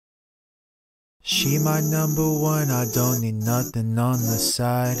She my number one, I don't need nothing on the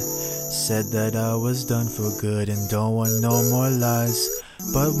side. Said that I was done for good and don't want no more lies.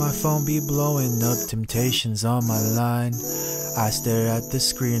 But my phone be blowing up, temptations on my line. I stare at the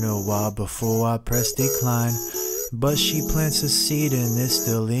screen a while before I press decline. But she plants a seed and it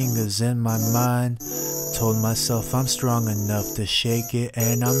still lingers in my mind. Told myself I'm strong enough to shake it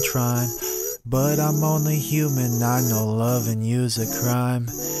and I'm trying. But I'm only human, I know loving you's a crime.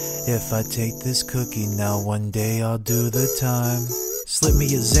 If I take this cookie now, one day I'll do the time. Slip me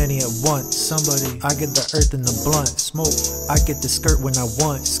a Zenny at once, somebody. I get the earth in the blunt, smoke. I get the skirt when I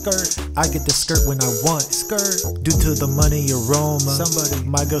want, skirt. I get the skirt when I want, skirt. Due to the money aroma, somebody.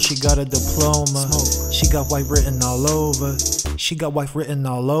 My girl, she got a diploma, smoke. She got wife written all over. She got wife written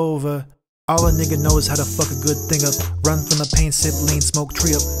all over. All a nigga knows how to fuck a good thing up. Run from the pain, sip lean, smoke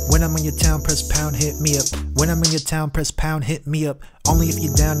tree up. When I'm in your town, press pound, hit me up. When I'm in your town, press pound, hit me up. Only if you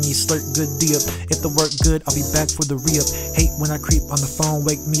down and you slurp good D up. If the work good, I'll be back for the re-up. Hate when I creep on the phone,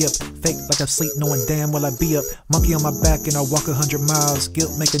 wake me up. Fake like I sleep, knowing damn well I be up. Monkey on my back and I walk 100 miles.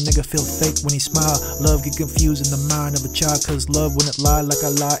 Guilt make a nigga feel fake when he smile. Love get confused in the mind of a child, cause love wouldn't lie like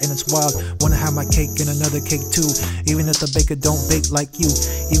I lie and it's wild. Wanna have my cake and another cake too. Even if the baker don't bake like you.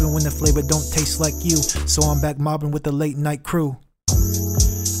 Even when the flavor don't taste like you. So I'm back mobbing with the late night crew.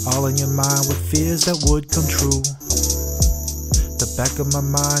 All in your mind with fears that would come true. The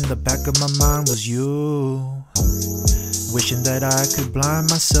back of my mind was you. Wishing that I could blind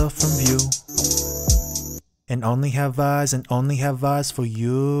myself from view. And only have eyes for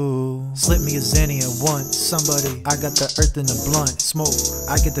you. Slip me a Zenny at once, somebody. I got the earth in the blunt, smoke.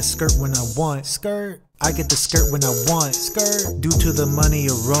 I get the skirt when I want, skirt. I get the skirt when I want, skirt. Due to the money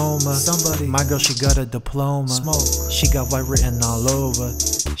aroma, somebody. My girl, she got a diploma, smoke. She got wife written all over.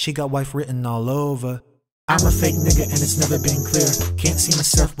 She got wife written all over. I'm a fake nigga and it's never been clear. Can't see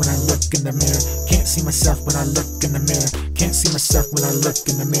myself when I look in the mirror. Can't see myself when I look in the mirror. Can't see myself when I look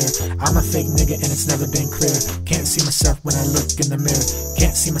in the mirror. I'm a fake nigga and it's never been clear. Can't see myself when I look in the mirror.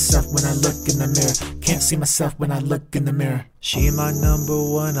 Can't see myself when I look in the mirror. Can't see myself when I look in the mirror. She my number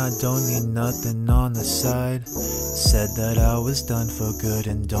one, I don't need nothing on the side. Said that I was done for good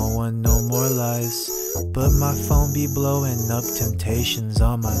and don't want no more lies. But my phone be blowing up, temptations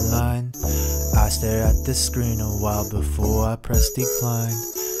on my line. I stare at the screen a while before I press decline.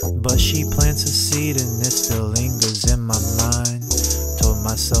 But she plants a seed and it still lingers in my mind. Told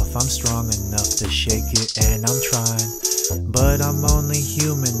myself I'm strong enough to shake it and I'm trying. But I'm only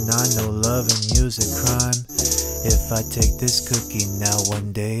human, I know loving you's a crime. If I take this cookie now,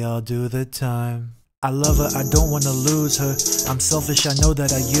 one day I'll do the time. I love her, I don't wanna lose her. I'm selfish, I know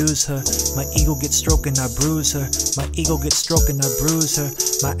that I use her. My ego gets stroked and I bruise her. My ego gets stroked and I bruise her.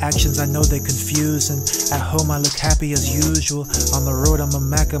 My actions, I know they confusing. At home I look happy as usual. On the road I'm a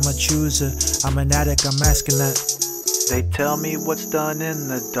Mac, I'm a chooser. I'm an addict, I'm asking that. They tell me what's done in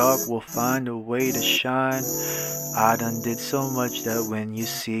the dark will find a way to shine. I done did so much that when you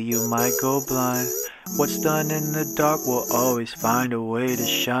see you might go blind. What's done in the dark will always find a way to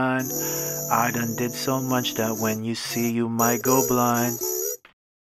shine. I done did so much that when you see you might go blind.